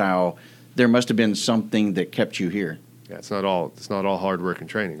lifestyle, there must have been something that kept you here. Yeah, it's not all hard work and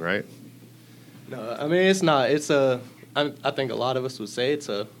training, right? No, I mean, it's not. I think a lot of us would say it's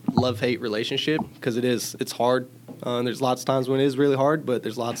a love-hate relationship because it's hard. There's lots of times when it is really hard, but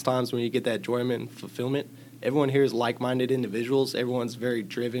there's lots of times when you get that enjoyment and fulfillment. Everyone here is like-minded individuals. Everyone's very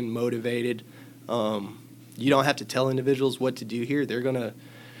driven, motivated. You don't have to tell individuals what to do here. They're gonna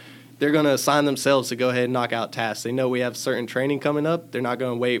assign themselves to go ahead and knock out tasks. They know we have certain training coming up. They're not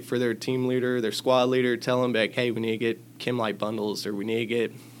going to wait for their team leader, their squad leader, to tell them, like, hey, we need to get chem light bundles, or we need to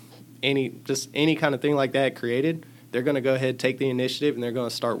get any kind of thing like that created. They're going to go ahead, take the initiative, and they're going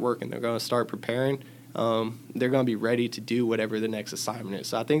to start working. They're going to start preparing. They're going to be ready to do whatever the next assignment is.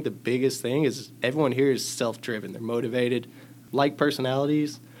 So I think the biggest thing is everyone here is self-driven. They're motivated, like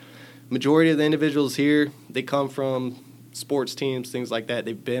personalities. Majority of the individuals here, they come from sports teams, things like that.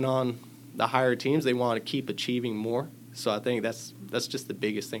 They've been on the higher teams. They want to keep achieving more. So I think that's just the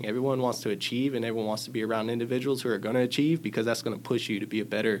biggest thing. Everyone wants to achieve, and everyone wants to be around individuals who are going to achieve, because that's going to push you to be a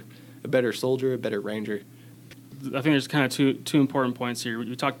better soldier, a better Ranger. I think there's kind of two important points here.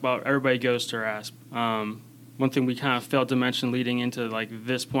 We talked about everybody goes to RASP. One thing we kind of failed to mention leading into like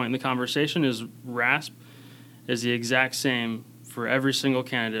this point in the conversation is RASP is the exact same for every single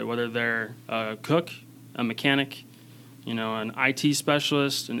candidate, whether they're a cook, a mechanic, an IT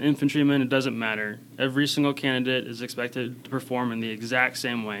specialist, an infantryman. It doesn't matter. Every single candidate is expected to perform in the exact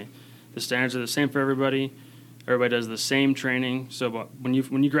same way. The standards are the same for everybody. Everybody does the same training. So when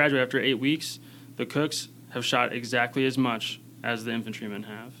you graduate after 8 weeks, the cooks have shot exactly as much as the infantrymen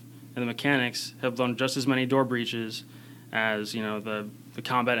have, and the mechanics have done just as many door breaches as the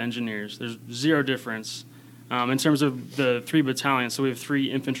combat engineers. There's zero difference in terms of the 3 battalions. So we have 3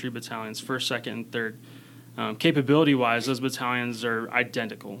 infantry battalions, 1st, 2nd, and 3rd. Capability-wise, those battalions are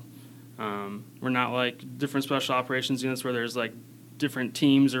identical. We're not like different special operations units where there's like different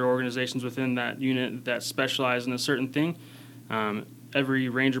teams or organizations within that unit that specialize in a certain thing. Every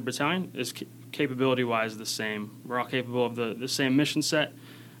Ranger battalion is capability-wise the same. We're all capable of the same mission set,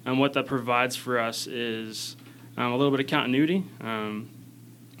 and what that provides for us is a little bit of continuity.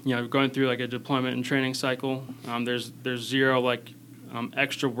 Going through like a deployment and training cycle, there's zero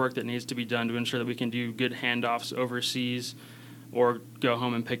extra work that needs to be done to ensure that we can do good handoffs overseas or go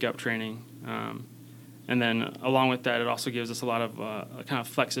home and pick up training. And then along with that, it also gives us a lot of kind of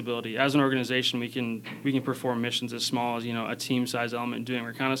flexibility. As an organization, we can perform missions as small as a team-size element doing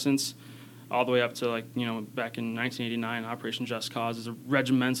reconnaissance, all the way up to back in 1989, Operation Just Cause is a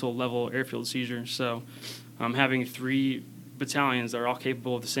regimental level airfield seizure. So having 3 battalions that are all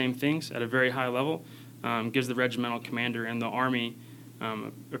capable of the same things at a very high level gives the regimental commander and the Army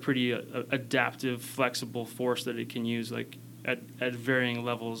a pretty adaptive, flexible force that it can use, like at varying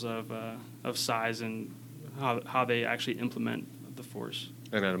levels of size and how they actually implement the force.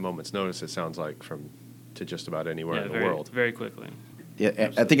 And at a moment's notice, it sounds like to just about anywhere in the world. Very quickly.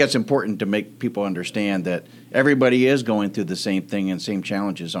 Yeah, I think that's important to make people understand that everybody is going through the same thing and same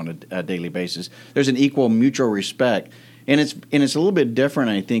challenges on a daily basis. There's an equal mutual respect, and it's a little bit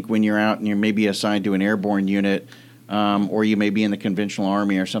different, I think, when you're out and you're maybe assigned to an airborne unit, or you may be in the conventional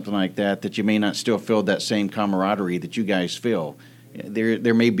Army or something like that you may not still feel that same camaraderie that you guys feel.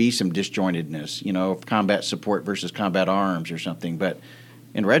 There may be some disjointedness, combat support versus combat arms or something, but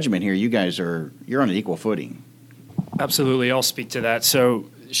in Regiment here, you're on an equal footing. Absolutely. I'll speak to that. So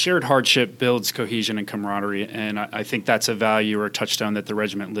shared hardship builds cohesion and camaraderie, and I think that's a value or a touchstone that the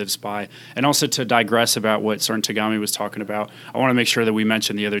regiment lives by. And also, to digress about what Sergeant Tagami was talking about, I want to make sure that we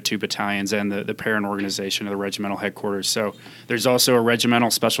mention the other two battalions and the parent organization of the regimental headquarters. So there's also a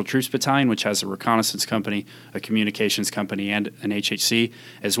regimental special troops battalion, which has a reconnaissance company, a communications company, and an HHC,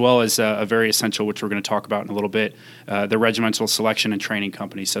 as well as a very essential, which we're going to talk about in a little bit, the regimental selection and training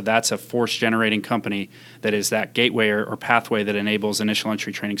company. So that's a force generating company that is that gateway or pathway that enables initial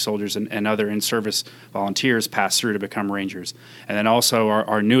entry training soldiers and other in-service volunteers pass through to become Rangers. And then also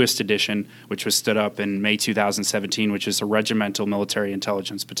our newest addition, which was stood up in May 2017, which is a Regimental Military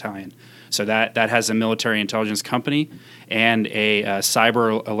Intelligence Battalion. So that has a military intelligence company and a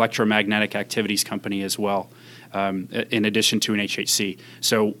cyber electromagnetic activities company as well, in addition to an HHC.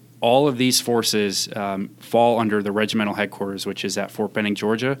 So all of these forces fall under the regimental headquarters, which is at Fort Benning,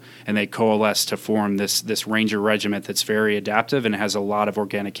 Georgia, and they coalesce to form this Ranger regiment that's very adaptive and has a lot of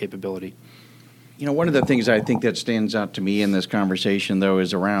organic capability. One of the things I think that stands out to me in this conversation, though,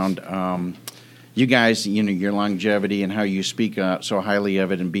 is around you guys, your longevity and how you speak so highly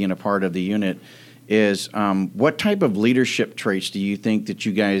of it and being a part of the unit. Is what type of leadership traits do you think that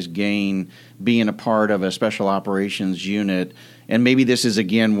you guys gain being a part of a special operations unit? And maybe this is,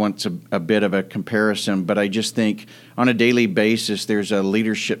 again, once a bit of a comparison, but I just think on a daily basis there's a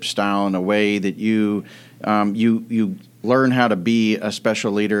leadership style and a way that you learn how to be a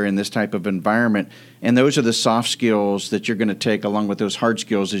special leader in this type of environment. And those are the soft skills that you're going to take along with those hard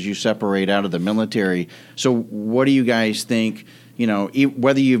skills as you separate out of the military. So what do you guys think,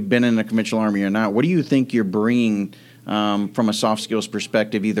 whether you've been in the conventional Army or not, what do you think you're bringing from a soft skills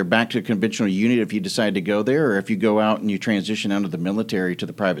perspective, either back to a conventional unit if you decide to go there, or if you go out and you transition out of the military to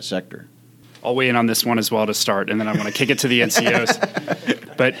the private sector? I'll weigh in on this one as well to start, and then I want to kick it to the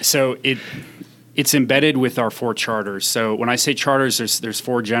NCOs. But so it's embedded with our 4 charters. So when I say charters, there's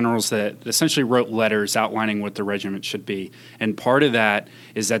 4 generals that essentially wrote letters outlining what the regiment should be. And part of that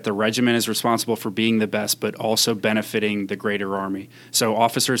is that the regiment is responsible for being the best, but also benefiting the greater Army. So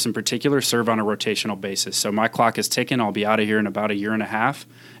officers in particular serve on a rotational basis. So my clock is ticking. I'll be out of here in about a year and a half.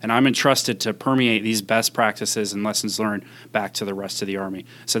 And I'm entrusted to permeate these best practices and lessons learned back to the rest of the Army.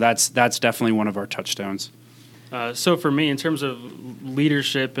 So that's definitely one of our touchstones. So for me, in terms of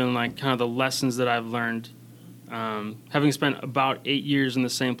leadership and like kind of the lessons that I've learned, having spent about 8 years in the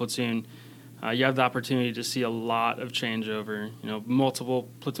same platoon, you have the opportunity to see a lot of changeover. Multiple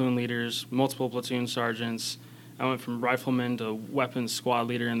platoon leaders, multiple platoon sergeants. I went from rifleman to weapons squad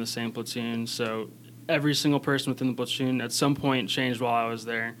leader in the same platoon. So every single person within the platoon at some point changed while I was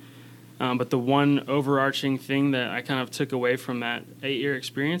there. But the one overarching thing that I kind of took away from that 8-year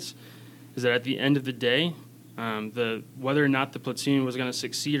experience is that at the end of the day, whether or not the platoon was going to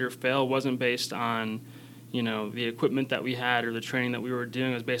succeed or fail wasn't based on, the equipment that we had or the training that we were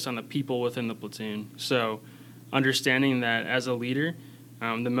doing. It was based on the people within the platoon. So understanding that as a leader,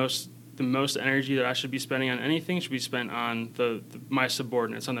 the most energy that I should be spending on anything should be spent on my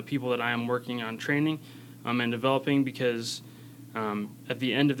subordinates, on the people that I am working on training and developing, because at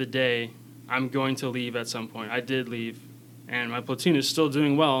the end of the day, I'm going to leave at some point. I did leave, and my platoon is still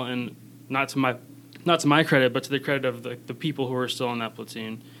doing well, and not to my credit, but to the credit of the people who are still in that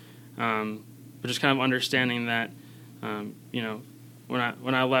platoon. But just kind of understanding that, when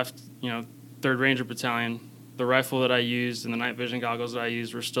I left, 3rd Ranger Battalion, the rifle that I used and the night vision goggles that I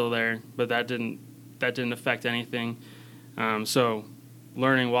used were still there, but that didn't affect anything. So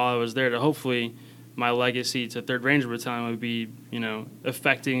learning while I was there to hopefully my legacy to 3rd Ranger Battalion would be,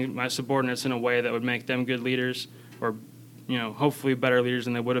 affecting my subordinates in a way that would make them good leaders, or, hopefully better leaders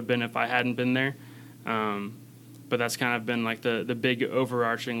than they would have been if I hadn't been there. But that's kind of been like the big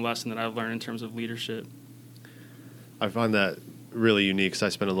overarching lesson that I've learned in terms of leadership. I find that really unique because I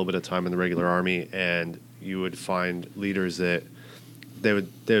spent a little bit of time in the regular Army, and you would find leaders that they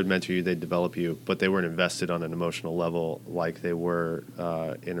would mentor you, they'd develop you, but they weren't invested on an emotional level like they were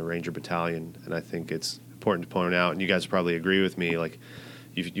in a Ranger battalion. And I think it's important to point out, and you guys probably agree with me, like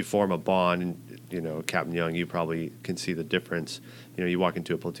you form a bond, and Captain Young, you probably can see the difference. You walk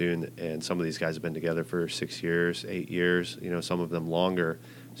into a platoon and some of these guys have been together for 6 years, 8 years, some of them longer.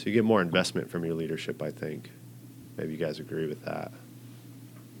 So you get more investment from your leadership, I think. Maybe you guys agree with that.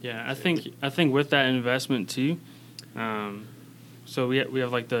 Yeah, I think with that investment too. So we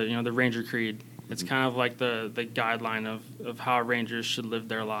have like the Ranger Creed. It's kind of like the guideline of how Rangers should live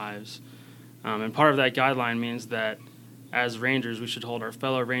their lives. And part of that guideline means that as Rangers, we should hold our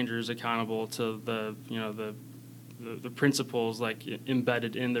fellow Rangers accountable to the principles like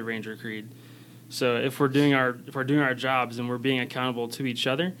embedded in the Ranger Creed. So if we're doing our jobs and we're being accountable to each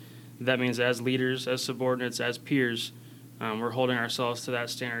other, that means as leaders, as subordinates, as peers, we're holding ourselves to that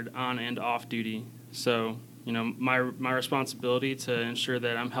standard on and off duty. So my responsibility to ensure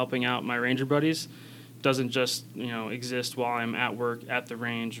that I'm helping out my Ranger buddies doesn't just exist while I'm at work at the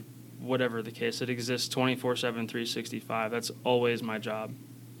range, whatever the case. It exists 24/7, 365. That's always my job.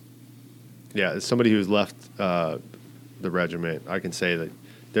 Yeah, as somebody who's left the regiment, I can say that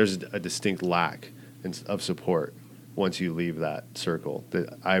there's a distinct lack of support once you leave that circle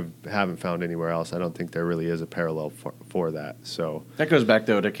that I haven't found anywhere else. I don't think there really is a parallel for that. So that goes back,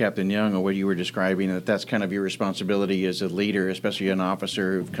 though, to Captain Young, or what you were describing, that's kind of your responsibility as a leader, especially an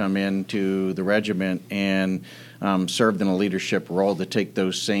officer who've come into the regiment and served in a leadership role, to take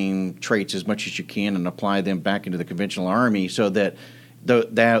those same traits as much as you can and apply them back into the conventional Army, so that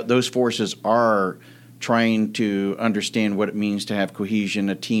those forces are trying to understand what it means to have cohesion,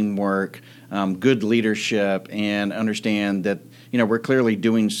 a teamwork, good leadership, and understand that we're clearly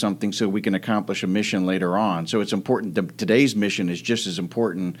doing something so we can accomplish a mission later on. So it's important. Today's mission is just as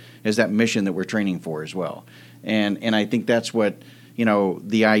important as that mission that we're training for as well. And I think that's what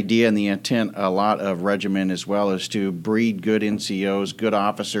the idea and the intent a lot of Regiment as well, is to breed good NCOs, good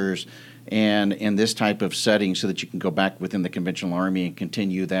officers, and in this type of setting, so that you can go back within the conventional Army and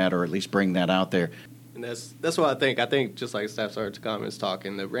continue that, or at least bring that out there. And that's what I think. I think just like Staff Sergeant Comments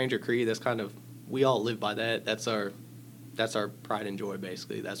talking, the Ranger Creed, that's kind of, we all live by that. That's our pride and joy,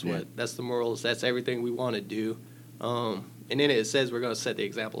 basically. That's the morals. That's everything we want to do. And in it says we're going to set the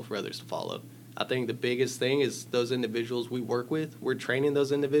example for others to follow. I think the biggest thing is those individuals we work with, we're training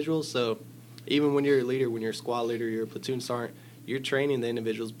those individuals. So even when you're a leader, when you're a squad leader, you're a platoon sergeant, you're training the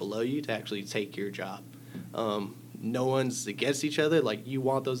individuals below you to actually take your job. No one's against each other. Like, you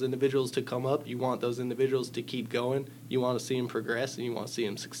want those individuals to come up. You want those individuals to keep going. You want to see them progress, and you want to see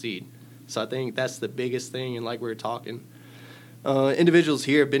them succeed. So I think that's the biggest thing. And like we were talking, individuals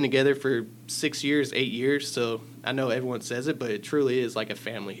here have been together for 6 years, 8 years. So I know everyone says it, but it truly is like a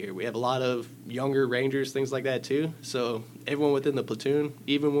family here. We have a lot of younger Rangers, things like that too. So everyone within the platoon,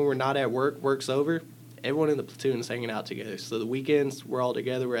 even when we're not at work, work's over, everyone in the platoon is hanging out together. So the weekends, we're all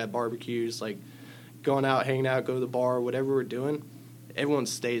together. We're at barbecues, like going out, hanging out, go to the bar, whatever we're doing, everyone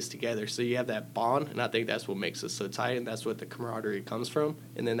stays together. So you have that bond, and I think that's what makes us so tight, and that's what the camaraderie comes from.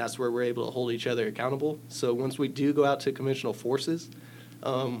 And then that's where we're able to hold each other accountable. So once we do go out to conventional forces,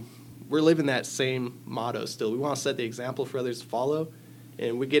 we're living that same motto still. We want to set the example for others to follow.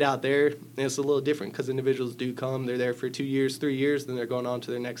 And we get out there, and it's a little different because individuals do come. They're there for 2 years, 3 years, then they're going on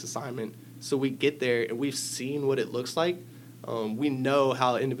to their next assignment. So we get there, and we've seen what it looks like. We know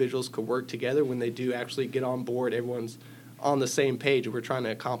how individuals could work together when they do actually get on board. Everyone's on the same page, and we're trying to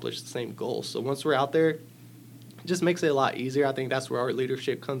accomplish the same goal. So once we're out there, it just makes it a lot easier. I think that's where our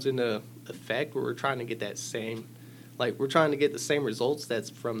leadership comes into effect, where we're trying to get that same, we're trying to get the same results that's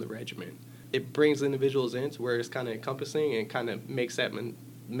from the regiment. It brings individuals in to where it's kind of encompassing and kind of makes that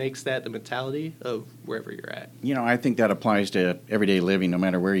the mentality of wherever you're at. I think that applies to everyday living, no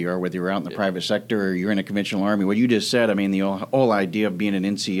matter where you are, whether you're out in the private sector or you're in a conventional Army. What you just said, the whole idea of being an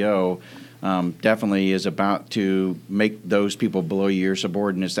NCO definitely is about to make those people below you, your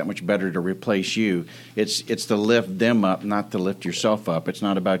subordinates, that much better to replace you. It's to lift them up, not to lift yourself up. It's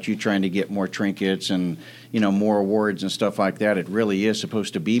not about you trying to get more trinkets and more awards and stuff like that. It really is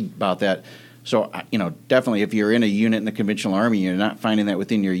supposed to be about that. So, definitely if you're in a unit in the conventional Army and you're not finding that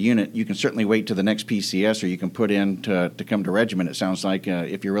within your unit, you can certainly wait to the next PCS, or you can put in to come to Regiment, it sounds like,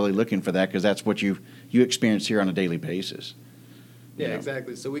 if you're really looking for that, because that's what you experience here on a daily basis. Yeah,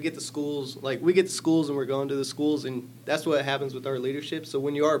 exactly. So we get the schools, and we're going to the schools, and that's what happens with our leadership. So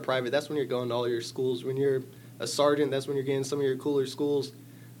when you are a private, that's when you're going to all your schools. When you're a sergeant, that's when you're getting some of your cooler schools.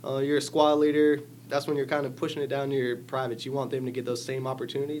 You're a squad leader, that's when you're kind of pushing it down to your privates. You want them to get those same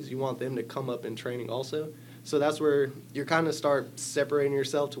opportunities. You want them to come up in training also. So that's where you're kind of start separating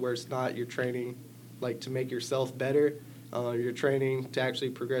yourself to where it's not you're training to make yourself better. You're training to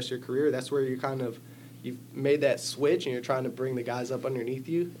actually progress your career. That's where you've made that switch and you're trying to bring the guys up underneath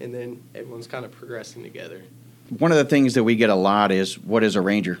you, and then everyone's kind of progressing together. One of the things that we get a lot is, what is a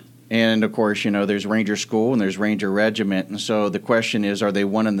Ranger? And, of course, there's Ranger School and there's Ranger Regiment. And so the question is, are they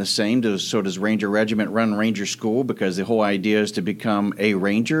one and the same? Does Ranger Regiment run Ranger School? Because the whole idea is to become a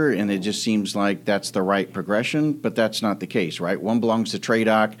Ranger, and it just seems like that's the right progression, but that's not the case, right? One belongs to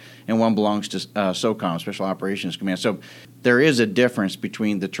TRADOC and one belongs to SOCOM, Special Operations Command. So there is a difference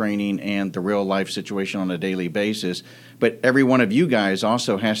between the training and the real-life situation on a daily basis. But every one of you guys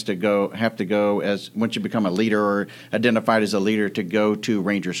also have to go as, once you become a leader or identified as a leader, to go to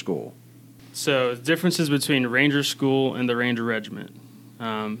Ranger School. So differences between Ranger School and the Ranger Regiment.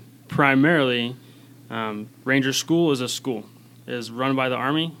 Primarily, Ranger School is a school. It is run by the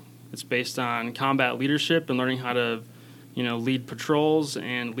Army. It's based on combat leadership and learning how to, lead patrols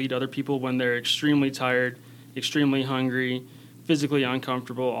and lead other people when they're extremely tired, extremely hungry, physically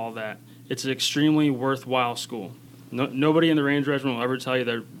uncomfortable, all that. It's an extremely worthwhile school. Nobody in the Ranger Regiment will ever tell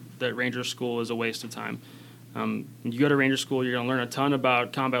you that Ranger School is a waste of time. When you go to Ranger School, you're going to learn a ton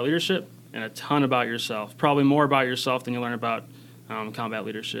about combat leadership and a ton about yourself. Probably more about yourself than you learn about combat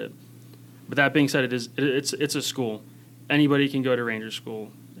leadership. But that being said, it's a school. Anybody can go to Ranger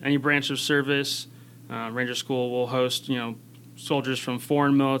School. Any branch of service, Ranger School will host soldiers from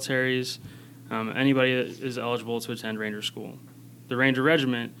foreign militaries. Anybody that is eligible to attend Ranger School. The Ranger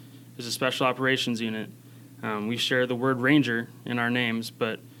Regiment is a special operations unit. We share the word Ranger in our names,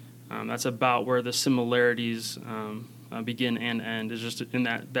 but that's about where the similarities begin and end, is just in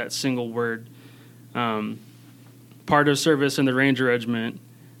that single word. Part of service in the Ranger Regiment,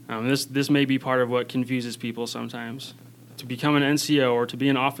 this may be part of what confuses people sometimes. To become an NCO or to be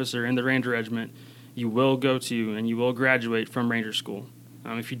an officer in the Ranger Regiment, you will go to and you will graduate from Ranger School.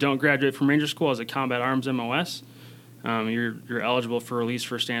 If you don't graduate from Ranger School as a Combat Arms MOS, you're eligible for release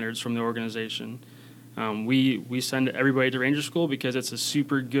for standards from the organization. We send everybody to Ranger School because it's a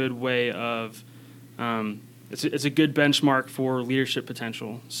super good way of it's a good benchmark for leadership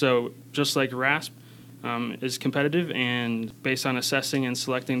potential. So just like RASP is competitive and based on assessing and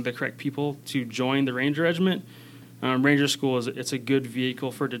selecting the correct people to join the Ranger Regiment, Ranger School it's a good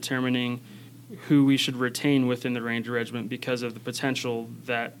vehicle for determining who we should retain within the Ranger Regiment because of the potential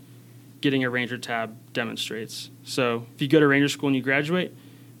that getting a Ranger tab demonstrates. So if you go to Ranger School and you graduate,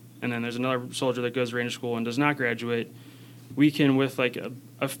 and then there's another soldier that goes to Ranger School and does not graduate, we can, with like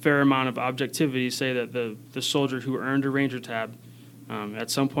a fair amount of objectivity, say that the soldier who earned a Ranger tab at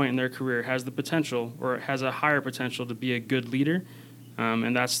some point in their career has the potential or has a higher potential to be a good leader,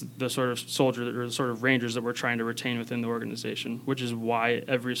 and that's the sort of soldier or the sort of Rangers that we're trying to retain within the organization, which is why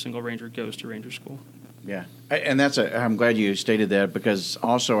every single Ranger goes to Ranger School. Yeah, and I'm glad you stated that, because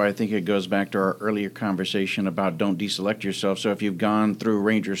also I think it goes back to our earlier conversation about don't deselect yourself. So if you've gone through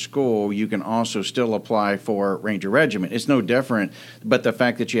Ranger School, you can also still apply for Ranger Regiment. It's no different, but the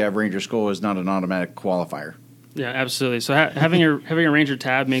fact that you have Ranger School is not an automatic qualifier. Yeah, absolutely. So having a Ranger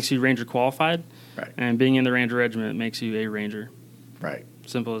tab makes you Ranger qualified, right? And being in the Ranger Regiment makes you a Ranger. Right.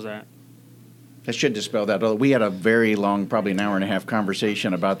 Simple as that. I should dispel that. We had a very long, probably an hour and a half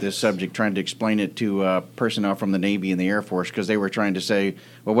conversation about this subject, trying to explain it to personnel from the Navy and the Air Force, because they were trying to say,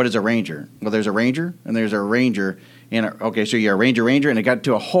 well, what is a Ranger? Well, there's a Ranger, and there's a Ranger. And okay, so you're a Ranger, and it got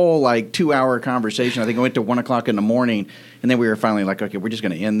to a whole 2-hour conversation. I think it went to 1 o'clock in the morning, and then we were finally like, okay, we're just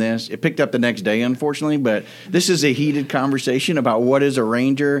going to end this. It picked up the next day, unfortunately, but this is a heated conversation about what is a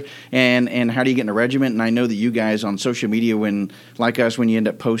Ranger and how do you get in a regiment. And I know that you guys on social media, when you end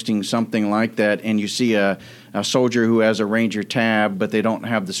up posting something like that, and you see a soldier who has a Ranger tab, but they don't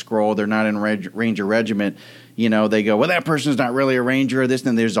have the scroll, they're not in Ranger Regiment. They go, well, that person's not really a Ranger or this,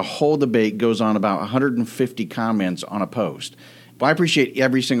 and there's a whole debate goes on, about 150 comments on a post. Well, I appreciate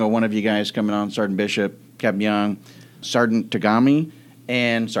every single one of you guys coming on, Sergeant Bishop, Captain Young, Sergeant Tagami,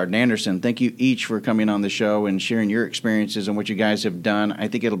 and Sergeant Anderson. Thank you each for coming on the show and sharing your experiences and what you guys have done. I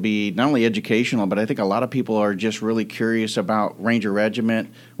think it'll be not only educational, but I think a lot of people are just really curious about Ranger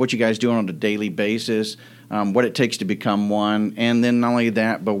Regiment, what you guys do on a daily basis, what it takes to become one, and then not only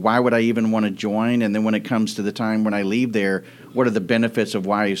that, but why would I even want to join? And then when it comes to the time when I leave there, what are the benefits of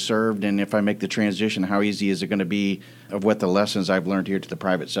why I served? And if I make the transition, how easy is it going to be of what the lessons I've learned here to the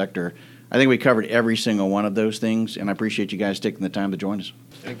private sector? I think we covered every single one of those things, and I appreciate you guys taking the time to join us.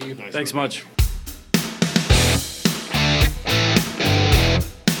 Thank you. Thanks much.